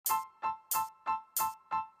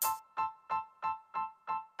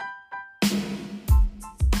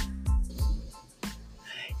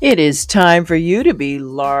It is time for you to be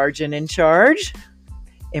large and in charge.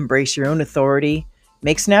 Embrace your own authority.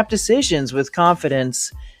 Make snap decisions with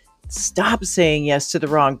confidence. Stop saying yes to the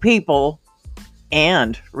wrong people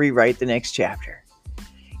and rewrite the next chapter.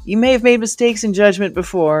 You may have made mistakes in judgment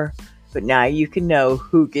before, but now you can know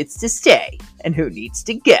who gets to stay and who needs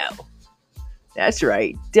to go. That's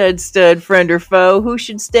right. Dud, stud, friend, or foe. Who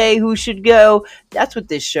should stay? Who should go? That's what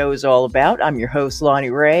this show is all about. I'm your host, Lonnie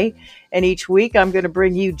Ray, and each week I'm going to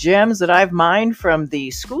bring you gems that I've mined from the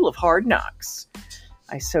School of Hard Knocks.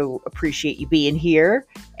 I so appreciate you being here,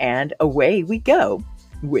 and away we go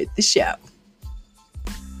with the show.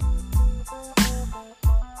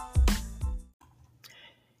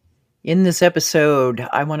 In this episode,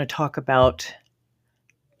 I want to talk about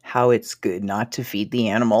how it's good not to feed the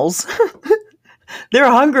animals.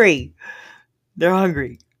 They're hungry. They're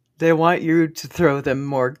hungry. They want you to throw them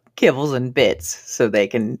more kibbles and bits so they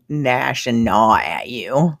can gnash and gnaw at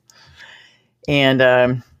you.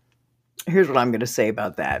 And here's what I'm going to say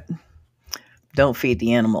about that. Don't feed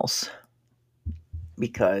the animals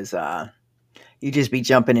because you just be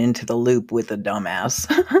jumping into the loop with a dumbass,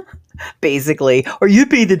 basically. Or you'd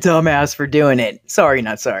be the dumbass for doing it. Sorry,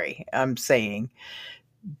 not sorry. I'm saying,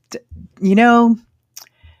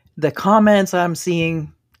 the comments I'm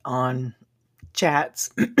seeing on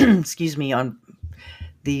chats, on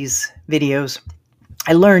these videos,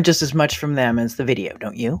 I learn just as much from them as the video,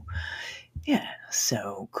 don't you? Yeah,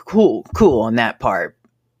 so cool on that part.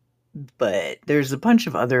 But there's a bunch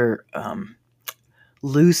of other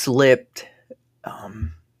loose-lipped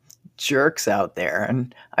jerks out there,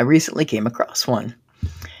 and I recently came across one.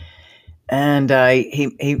 And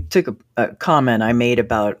he took a comment I made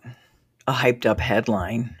about a hyped up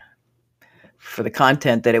headline. For the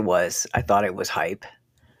content that it was, I thought it was hype.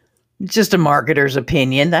 Just a marketer's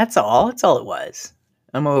opinion, that's all. That's all it was.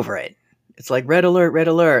 I'm over it. It's like red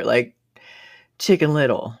alert, like Chicken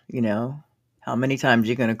Little, How many times are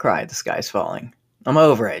you going to cry the sky's falling? I'm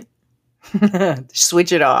over it.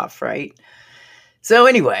 Switch it off, right? So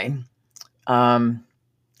anyway, a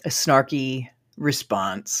snarky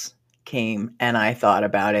response came, and I thought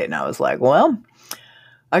about it, and I was like, well,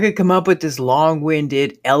 I could come up with this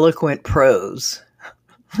long-winded, eloquent prose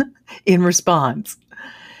in response.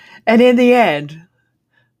 And in the end,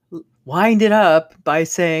 wind it up by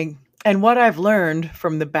saying, and what I've learned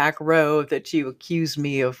from the back row that you accused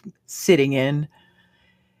me of sitting in,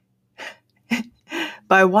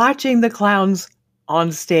 by watching the clowns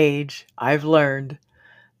on stage, I've learned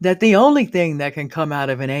that the only thing that can come out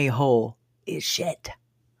of an a-hole is shit.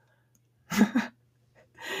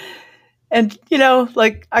 And,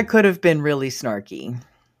 I could have been really snarky.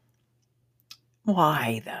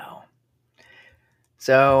 Why, though?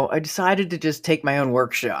 So I decided to just take my own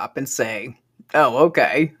workshop and say, oh,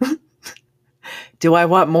 okay. Do I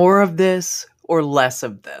want more of this or less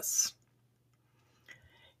of this?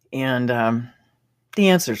 And the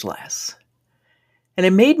answer's less. And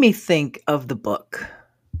it made me think of the book,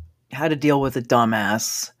 How to Deal with a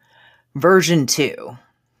Dumbass, version 2.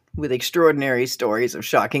 With extraordinary stories of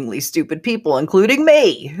shockingly stupid people, including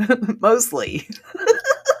me, mostly.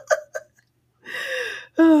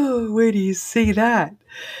 Oh, where do you see that?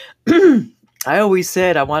 I always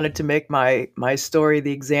said I wanted to make my story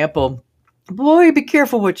the example. Boy, be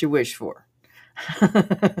careful what you wish for.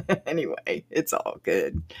 Anyway, it's all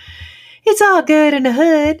good. It's all good in the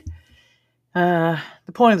hood.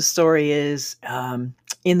 The point of the story is,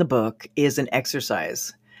 in the book, is an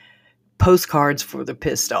exercise. Postcards for the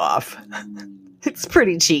pissed off. It's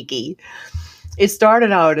pretty cheeky. It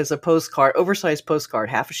started out as a postcard, oversized postcard,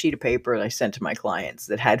 half a sheet of paper that I sent to my clients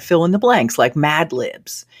that had fill in the blanks like Mad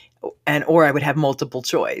Libs, or I would have multiple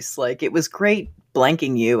choice. Like, it was great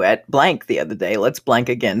blanking you at blank the other day. Let's blank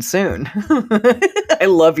again soon. I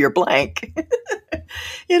love your blank.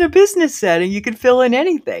 In a business setting, you could fill in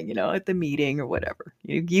anything, at the meeting or whatever.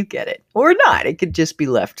 You get it, or not. It could just be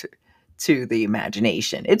left to the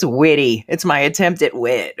imagination. It's witty. It's my attempt at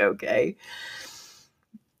wit, okay?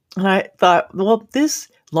 And I thought, well, this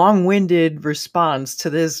long-winded response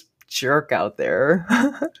to this jerk out there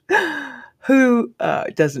who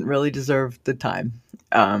doesn't really deserve the time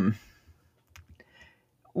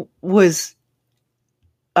was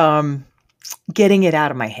getting it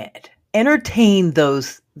out of my head. Entertain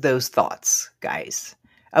those thoughts, guys.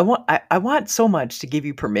 I want so much to give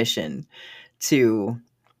you permission to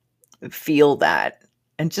feel that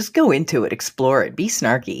and just go into it, explore it, be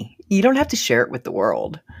snarky. You don't have to share it with the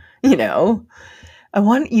world, I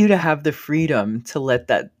want you to have the freedom to let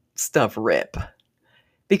that stuff rip,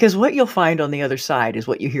 because what you'll find on the other side is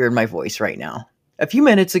what you hear in my voice right now. A few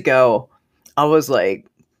minutes ago, I was like,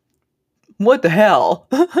 What the hell?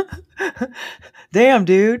 Damn,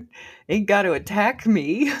 dude. Ain't got to attack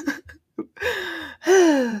me.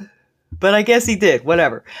 But I guess he did.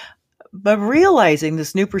 Whatever. But realizing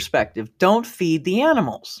this new perspective, don't feed the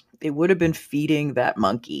animals. It would have been feeding that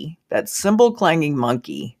monkey, that cymbal clanging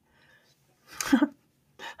monkey.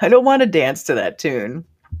 I don't want to dance to that tune.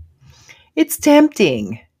 It's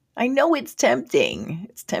tempting. I know it's tempting.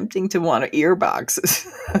 It's tempting to want earboxes.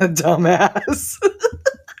 Dumbass.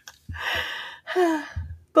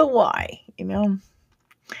 But why?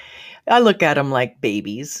 I look at them like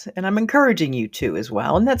babies, and I'm encouraging you to as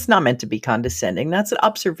well. And that's not meant to be condescending. That's an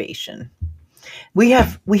observation. We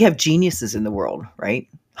have geniuses in the world, right?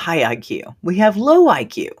 High IQ. We have low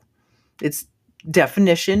IQ. Its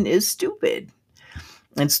definition is stupid.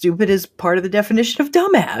 And stupid is part of the definition of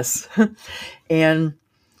dumbass. And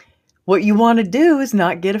what you want to do is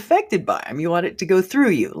not get affected by them. You want it to go through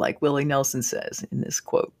you, like Willie Nelson says in this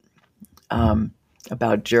quote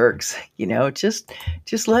about jerks.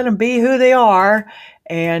 Just let them be who they are,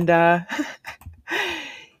 and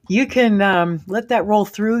you can let that roll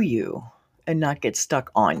through you and not get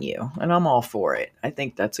stuck on you. And I'm all for it. I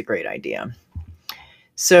think that's a great idea.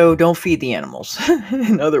 So don't feed the animals.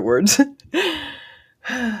 In other words,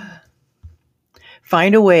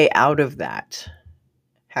 find a way out of that.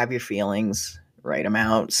 Have your feelings, write them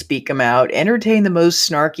out, speak them out, entertain the most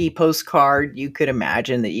snarky postcard you could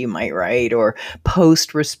imagine that you might write, or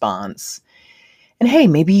post response. And hey,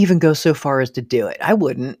 maybe even go so far as to do it. I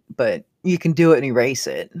wouldn't, but you can do it and erase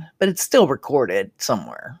it. But it's still recorded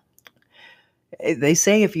somewhere. They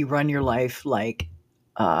say if you run your life like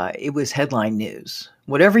it was headline news,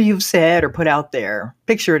 whatever you've said or put out there,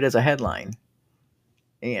 picture it as a headline.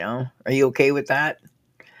 Are you okay with that?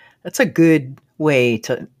 That's a good way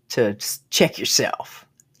to check yourself,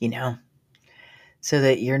 so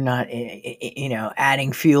that you're not,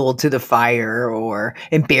 adding fuel to the fire or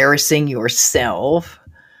embarrassing yourself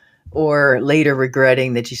or later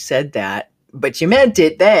regretting that you said that, but you meant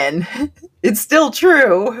it then. It's still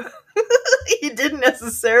true. You didn't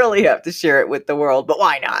necessarily have to share it with the world, but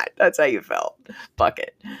why not? That's how you felt. Fuck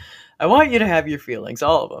it. I want you to have your feelings,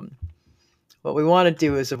 all of them. What we want to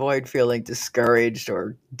do is avoid feeling discouraged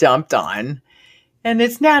or dumped on. And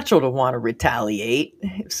it's natural to want to retaliate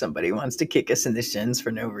if somebody wants to kick us in the shins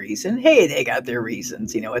for no reason. Hey, they got their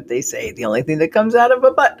reasons. You know what they say. The only thing that comes out of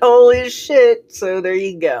a butthole is shit. So there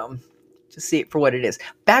you go. Just see it for what it is.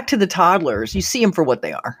 Back to the toddlers. You see them for what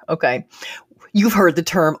they are. Okay. You've heard the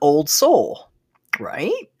term old soul,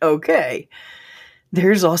 right? Okay.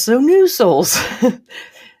 There's also new souls.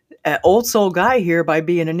 An old soul guy here by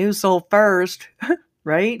being a new soul first,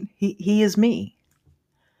 right? He is me.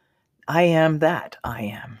 I am that. I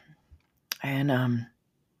am. And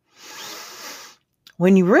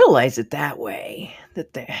when you realize it that way,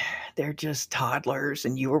 that they're just toddlers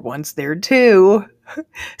and you were once there too,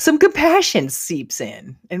 some compassion seeps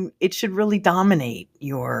in, and it should really dominate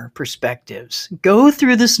your perspectives. Go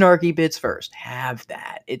through the snarky bits first. Have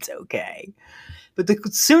that. It's okay. But the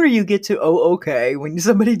sooner you get to, okay, when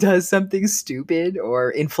somebody does something stupid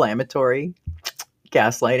or inflammatory,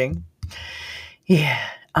 gaslighting, yeah,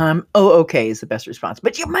 okay is the best response.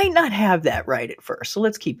 But you might not have that right at first. So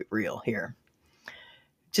let's keep it real here.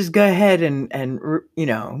 Just go ahead and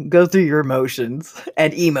go through your emotions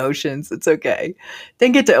and emotions. It's okay.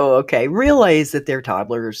 Then get to, okay. Realize that they're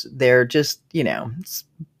toddlers. They're just,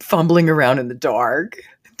 fumbling around in the dark.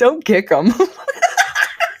 Don't kick them.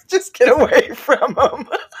 Just get away from them.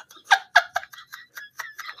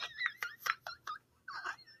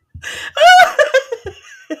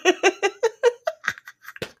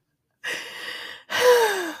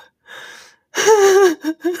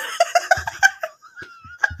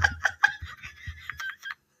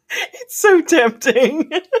 It's so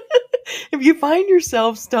tempting. If you find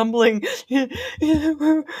yourself stumbling,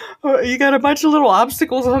 or you got a bunch of little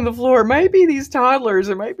obstacles on the floor, it might be these toddlers.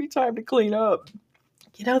 It might be time to clean up.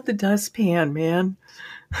 Get out the dustpan, man.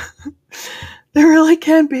 They really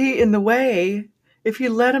can be in the way if you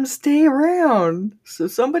let them stay around. So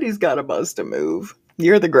somebody's got to bust a move.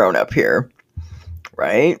 You're the grown-up here,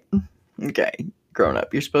 right? Okay,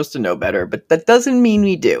 grown-up. You're supposed to know better, but that doesn't mean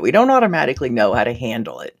we do. We don't automatically know how to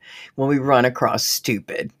handle it when we run across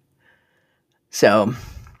stupid. So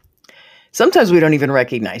sometimes we don't even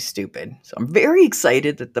recognize stupid. So I'm very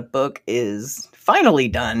excited that the book is finally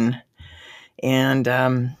done.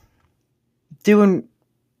 And doing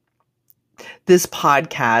this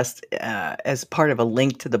podcast as part of a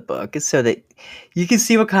link to the book is so that you can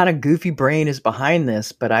see what kind of goofy brain is behind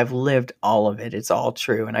this, but I've lived all of it. It's all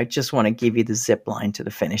true. And I just want to give you the zip line to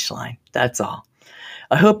the finish line. That's all.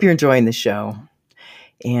 I hope you're enjoying the show.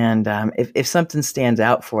 And if something stands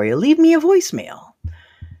out for you, leave me a voicemail.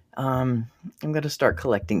 I'm going to start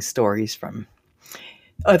collecting stories from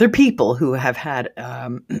other people who have had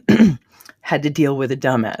had to deal with a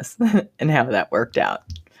dumbass and how that worked out.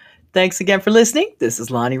 Thanks again for listening. This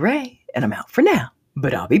is Lonnie Ray, and I'm out for now,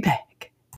 but I'll be back.